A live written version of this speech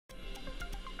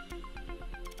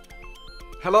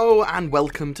Hello and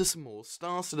welcome to some more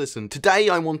Star Citizen. Today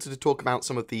I wanted to talk about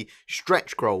some of the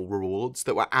stretch goal rewards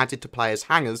that were added to players'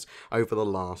 hangars over the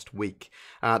last week.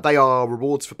 They are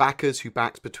rewards for backers who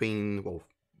backed between, well,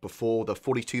 before the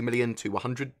 $42 million to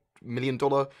 $100 million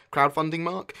crowdfunding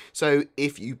mark. So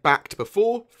if you backed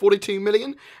before $42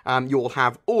 million, you'll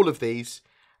have all of these,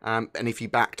 and if you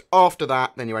backed after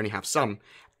that, then you only have some.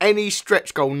 Any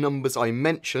stretch goal numbers I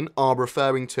mention are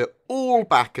referring to all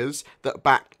backers that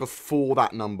backed before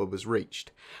that number was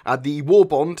reached. The War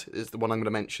Bond is the one I'm going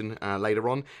to mention later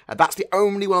on. That's the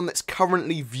only one that's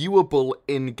currently viewable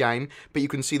in-game, but you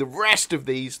can see the rest of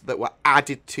these that were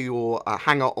added to your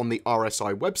hangar on the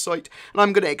RSI website, and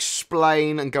I'm going to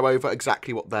explain and go over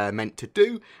exactly what they're meant to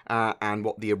do and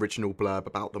what the original blurb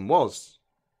about them was.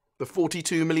 The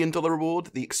 $42 million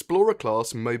reward, the Explorer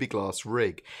class Moby-Glass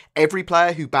rig. Every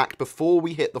player who backed before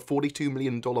we hit the $42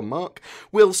 million mark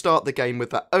will start the game with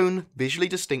their own visually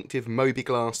distinctive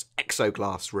Moby-Glass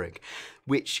Exoglass rig,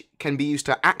 which can be used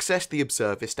to access the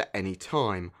Observist at any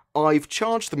time. I've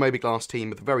charged the Moby-Glass team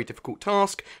with a very difficult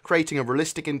task, creating a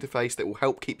realistic interface that will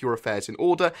help keep your affairs in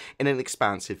order in an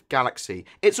expansive galaxy.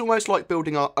 It's almost like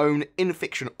building our own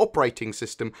in-fiction operating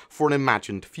system for an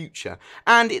imagined future,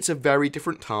 and it's a very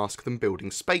different task than building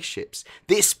spaceships.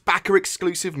 This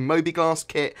backer-exclusive Moby-Glass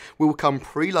kit will come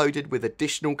preloaded with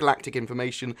additional galactic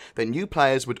information that new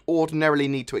players would ordinarily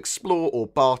need to explore or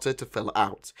barter to fill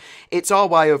out. It's our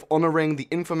way of honouring the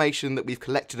information that we've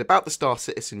collected about the Star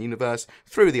Citizen universe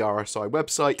through the RSI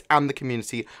website and the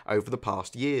community over the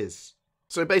past years.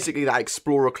 So basically that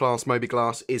Explorer class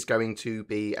Moby-Glass is going to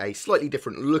be a slightly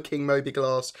different looking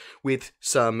Moby-Glass with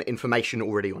some information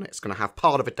already on it. It's going to have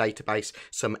part of a database,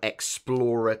 some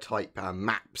Explorer type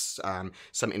maps,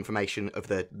 some information of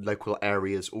the local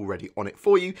areas already on it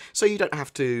for you, so you don't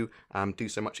have to do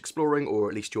so much exploring, or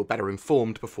at least you're better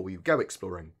informed before you go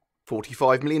exploring.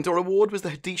 $45 million award was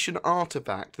the Hadesian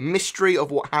artifact. The mystery of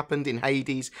what happened in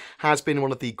Hades has been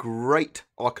one of the great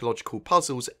archaeological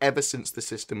puzzles ever since the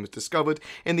system was discovered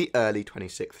in the early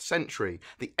 26th century.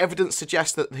 The evidence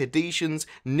suggests that the Hadesians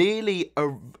nearly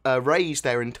erased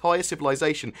their entire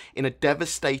civilization in a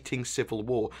devastating civil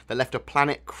war that left a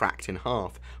planet cracked in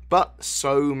half. But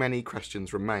so many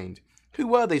questions remained. Who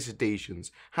were these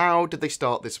Hadesians? How did they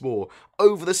start this war?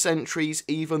 Over the centuries,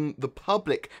 even the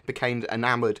public became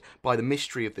enamoured by the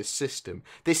mystery of this system.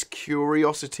 This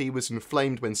curiosity was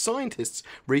inflamed when scientists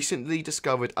recently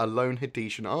discovered a lone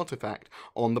Hadesian artefact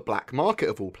on the black market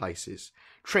of all places.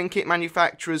 Trinket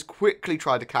manufacturers quickly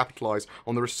tried to capitalise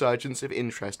on the resurgence of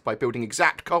interest by building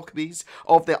exact copies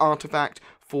of the artefact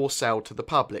for sale to the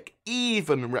public,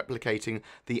 even replicating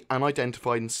the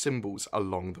unidentified symbols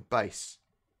along the base.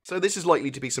 So this is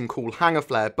likely to be some cool hangar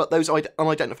flair, but those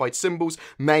unidentified symbols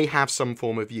may have some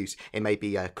form of use. It may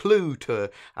be a clue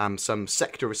to some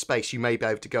sector of space. You may be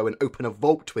able to go and open a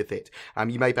vault with it.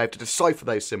 You may be able to decipher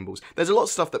those symbols. There's a lot of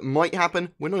stuff that might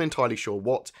happen. We're not entirely sure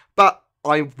what, but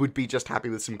I would be just happy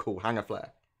with some cool hangar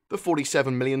flair. The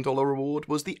 $47 million reward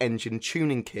was the engine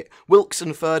tuning kit. Wilks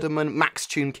and Ferdinand Max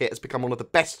Tune Kit has become one of the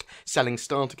best-selling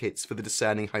starter kits for the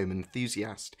discerning home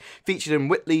enthusiast. Featured in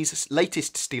Whitley's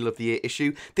latest Steel of the Year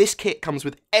issue, this kit comes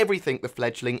with everything the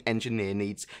fledgling engineer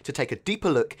needs to take a deeper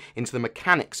look into the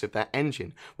mechanics of their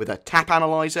engine. With a tap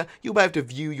analyzer, you'll be able to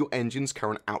view your engine's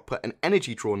current output and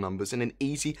energy draw numbers in an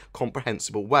easy,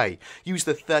 comprehensible way. Use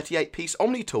the 38-piece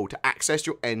Omni tool to access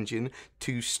your engine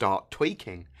to start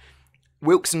tweaking.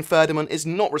 Wilks and Ferdinand is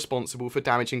not responsible for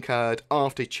damage incurred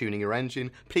after tuning your engine.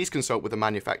 Please consult with the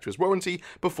manufacturer's warranty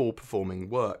before performing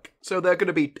work. So there are going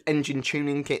to be engine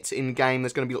tuning kits in-game.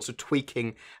 There's going to be lots of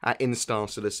tweaking in Star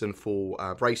Citizen for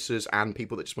racers and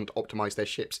people that just want to optimise their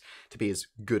ships to be as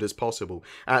good as possible.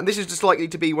 This is just likely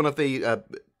to be one of the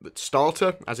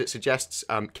starter, as it suggests,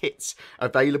 kits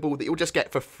available that you'll just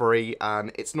get for free.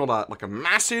 It's not like a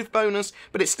massive bonus,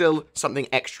 but it's still something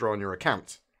extra on your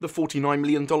account. The $49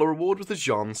 million reward was the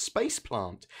Jean Space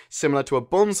Plant. Similar to a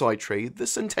bonsai tree, the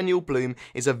Centennial Bloom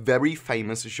is a very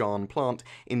famous Jean plant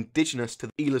indigenous to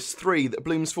the Elis 3 that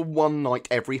blooms for one night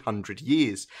every 100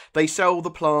 years. They sell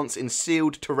the plants in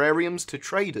sealed terrariums to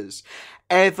traders.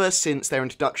 Ever since their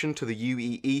introduction to the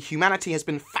UEE, humanity has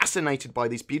been fascinated by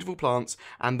these beautiful plants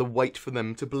and the wait for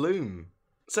them to bloom.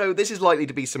 So this is likely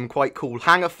to be some quite cool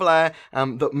hangar flair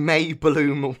that may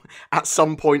bloom at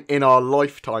some point in our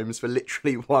lifetimes for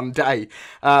literally one day,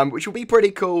 which will be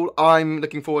pretty cool. I'm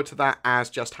looking forward to that as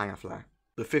just hangar flair.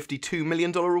 The $52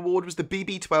 million reward was the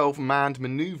BB-12 Manned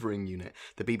Maneuvering Unit.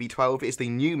 The BB-12 is the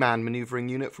new manned maneuvering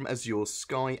unit from Azure's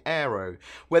Sky Aero.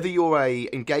 Whether you're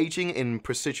engaging in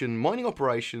precision mining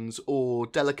operations or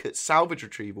delicate salvage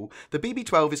retrieval, the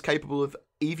BB-12 is capable of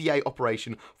EVA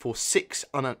operation for 6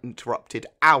 uninterrupted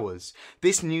hours.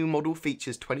 This new model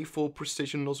features 24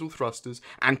 precision nozzle thrusters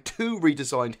and 2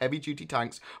 redesigned heavy-duty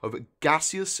tanks of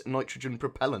gaseous nitrogen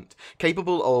propellant,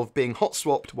 capable of being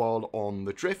hot-swapped while on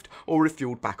the drift or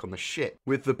refueled back on the ship.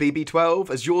 With the BB-12,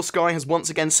 Azure Sky has once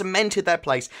again cemented their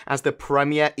place as the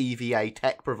premier EVA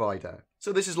tech provider.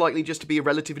 So this is likely just to be a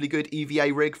relatively good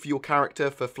EVA rig for your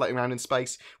character for floating around in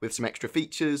space with some extra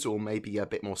features or maybe a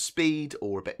bit more speed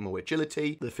or a bit more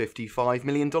agility. The $55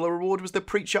 million reward was the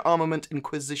Preacher Armament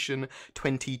Inquisition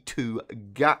 22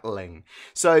 Gatling.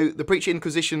 So the Preacher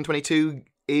Inquisition 22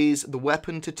 is the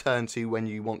weapon to turn to when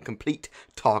you want complete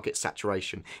target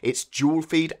saturation. Its dual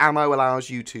feed ammo allows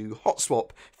you to hot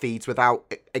swap feeds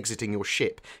without exiting your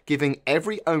ship, giving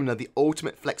every owner the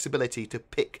ultimate flexibility to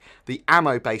pick the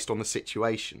ammo based on the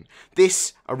situation.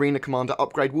 This Arena Commander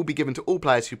upgrade will be given to all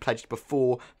players who pledged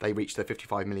before they reach their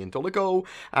 $55 million goal.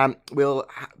 We'll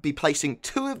be placing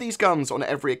 2 of these guns on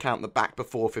every account that backed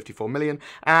before 54 million,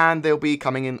 and they'll be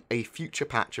coming in a future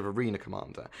patch of Arena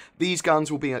Commander. These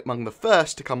guns will be among the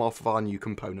first to come off of our new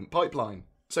component pipeline.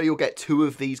 So you'll get 2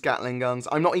 of these Gatling guns.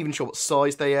 I'm not even sure what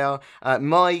size they are.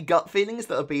 My gut feeling is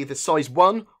that it'll be the size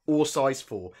 1 or size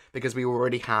 4, because we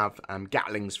already have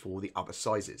Gatlings for the other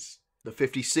sizes. The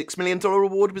 $56 million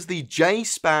award was the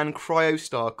J-Span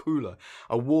CryoStar Cooler.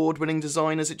 Award-winning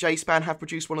designers at J-Span have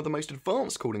produced one of the most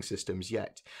advanced cooling systems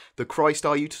yet. The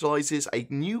CryoStar utilises a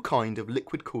new kind of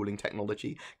liquid cooling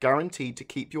technology guaranteed to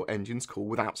keep your engines cool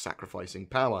without sacrificing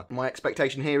power. My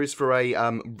expectation here is for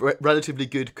a relatively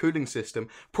good cooling system,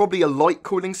 probably a light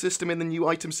cooling system in the new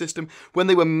item system. When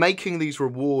they were making these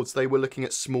rewards, they were looking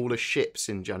at smaller ships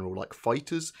in general, like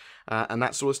fighters and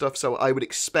that sort of stuff, so I would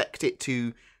expect it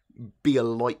to be a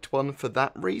light one for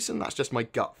that reason. That's just my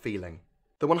gut feeling.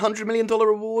 The $100 million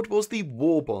award was the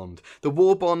War Bond. The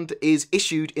War Bond is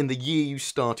issued in the year you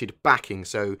started backing,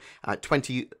 so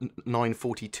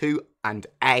 2942 and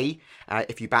A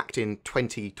if you backed in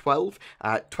 2012,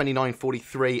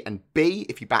 2943 and B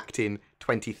if you backed in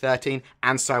 2013,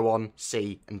 and so on,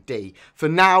 C and D. For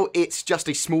now, it's just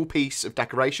a small piece of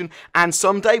decoration, and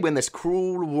someday when this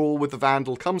cruel war with the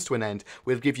Vandal comes to an end,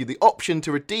 we'll give you the option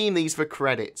to redeem these for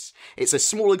credits. It's a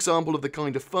small example of the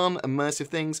kind of fun, immersive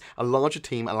things a larger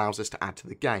team allows us to add to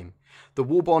the game. The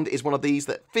War Bond is one of these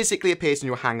that physically appears in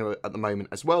your hangar at the moment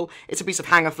as well. It's a piece of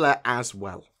hangar flair as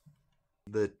well.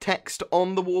 The text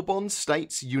on the War Bond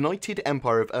states United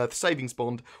Empire of Earth Savings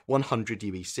Bond 100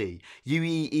 UEC,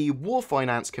 UEE War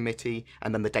Finance Committee,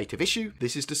 and then the date of issue.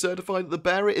 This is to certify that the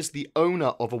bearer is the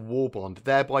owner of a war bond,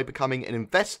 thereby becoming an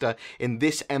investor in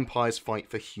this empire's fight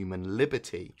for human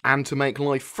liberty, and to make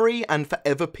life free and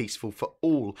forever peaceful for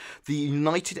all. The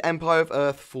United Empire of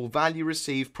Earth for value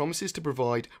received promises to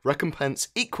provide recompense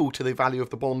equal to the value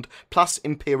of the bond plus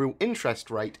imperial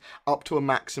interest rate up to a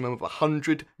maximum of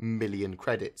 100 million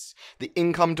credits. The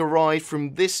income derived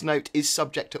from this note is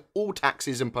subject to all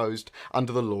taxes imposed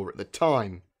under the law at the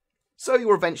time. So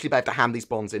you'll eventually be able to hand these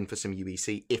bonds in for some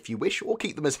UEC if you wish, or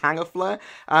keep them as hangar flair.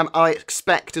 I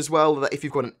expect as well that if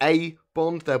you've got an A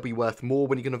bond, they'll be worth more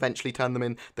when you can eventually turn them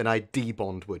in than a D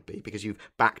bond would be, because you've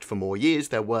backed for more years,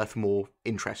 they're worth more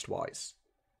interest-wise.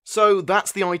 So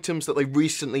that's the items that they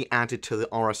recently added to the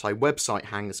RSI website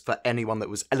hangars for anyone that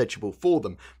was eligible for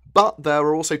them. But there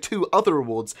are also 2 other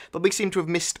awards that they seem to have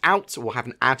missed out or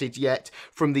haven't added yet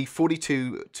from the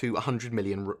 $42 to $100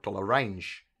 million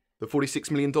range. The $46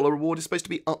 million award is supposed to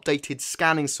be updated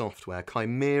scanning software.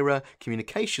 Chimera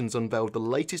Communications unveiled the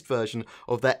latest version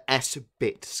of their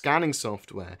S-Bit scanning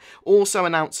software, also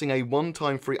announcing a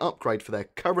one-time free upgrade for their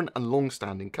current and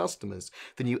long-standing customers.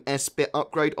 The new S-Bit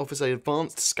upgrade offers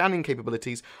advanced scanning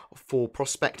capabilities for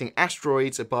prospecting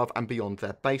asteroids above and beyond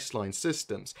their baseline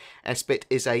systems. S-Bit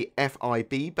is a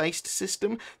FIB-based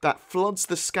system that floods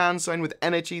the scan zone with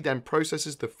energy, then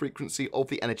processes the frequency of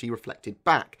the energy reflected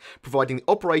back, providing the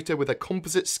operator with a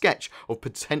composite sketch of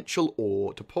potential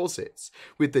ore deposits.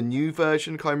 With the new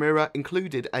version, Chimera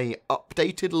included an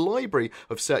updated library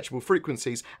of searchable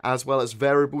frequencies as well as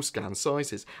variable scan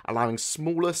sizes, allowing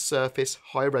smaller surface,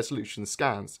 high-resolution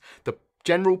scans. The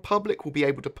general public will be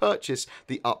able to purchase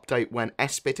the update when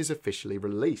S-Bit is officially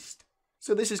released.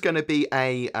 So this is going to be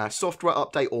a software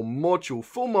update or module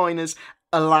for miners,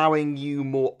 allowing you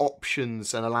more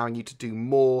options and allowing you to do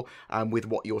more with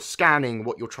what you're scanning,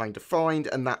 what you're trying to find,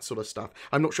 and that sort of stuff.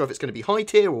 I'm not sure if it's going to be high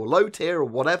tier or low tier or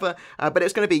whatever, but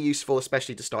it's going to be useful,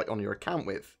 especially to start on your account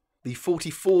with. The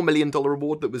 $44 million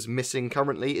reward that was missing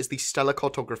currently is the Stellar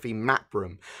Cartography Map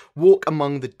Room. Walk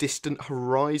among the distant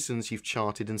horizons you've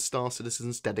charted in Star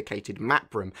Citizen's dedicated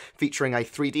map room, featuring a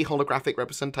 3D holographic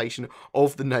representation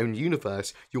of the known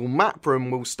universe. Your map room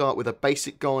will start with a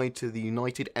basic guide to the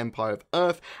United Empire of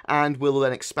Earth, and will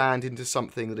then expand into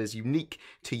something that is unique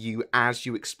to you as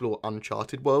you explore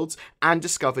uncharted worlds and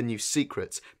discover new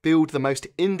secrets. Build the most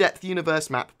in-depth universe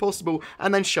map possible,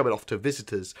 and then show it off to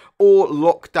visitors, or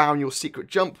lock down your secret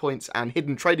jump points and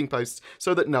hidden trading posts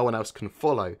so that no one else can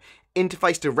follow.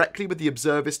 Interface directly with the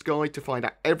Observist Guide to find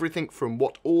out everything from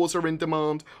what ores are in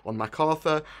demand on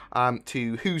MacArthur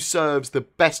to who serves the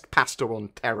best pasta on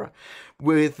Terra.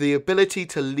 With the ability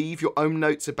to leave your own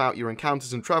notes about your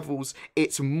encounters and travels,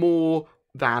 it's more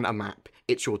than a map,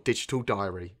 it's your digital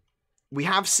diary. We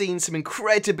have seen some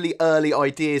incredibly early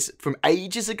ideas from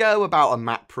ages ago about a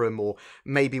map room, or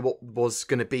maybe what was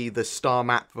going to be the star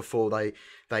map before they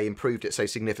improved it so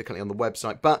significantly on the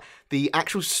website. But the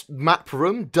actual map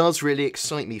room does really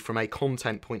excite me from a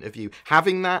content point of view.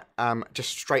 Having that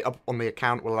just straight up on the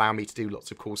account will allow me to do lots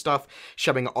of cool stuff,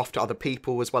 showing it off to other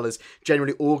people, as well as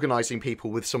generally organising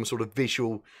people with some sort of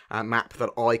visual map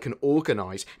that I can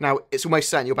organise. Now, it's almost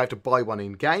certain you'll be able to buy one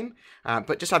in-game,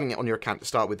 but just having it on your account to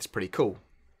start with is pretty cool.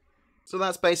 So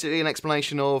that's basically an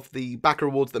explanation of the backer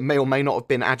rewards that may or may not have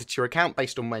been added to your account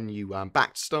based on when you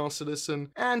backed Star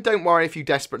Citizen. And don't worry if you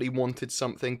desperately wanted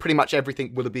something. Pretty much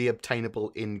everything will be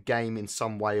obtainable in-game in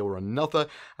some way or another.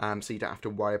 So you don't have to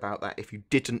worry about that if you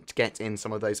didn't get in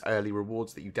some of those early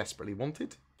rewards that you desperately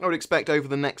wanted. I would expect over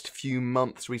the next few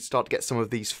months we start to get some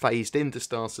of these phased into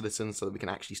Star Citizen so that we can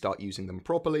actually start using them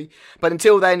properly. But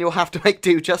until then, you'll have to make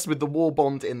do just with the war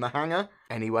bond in the hangar.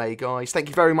 Anyway, guys, thank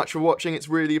you very much for watching. It's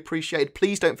really appreciated.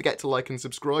 Please don't forget to like and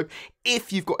subscribe.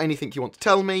 If you've got anything you want to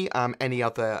tell me, any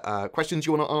other questions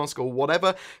you want to ask or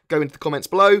whatever, go into the comments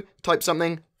below, type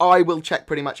something. I will check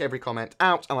pretty much every comment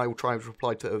out, and I will try and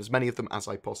reply to as many of them as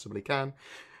I possibly can.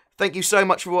 Thank you so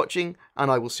much for watching, and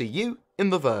I will see you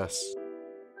in the verse.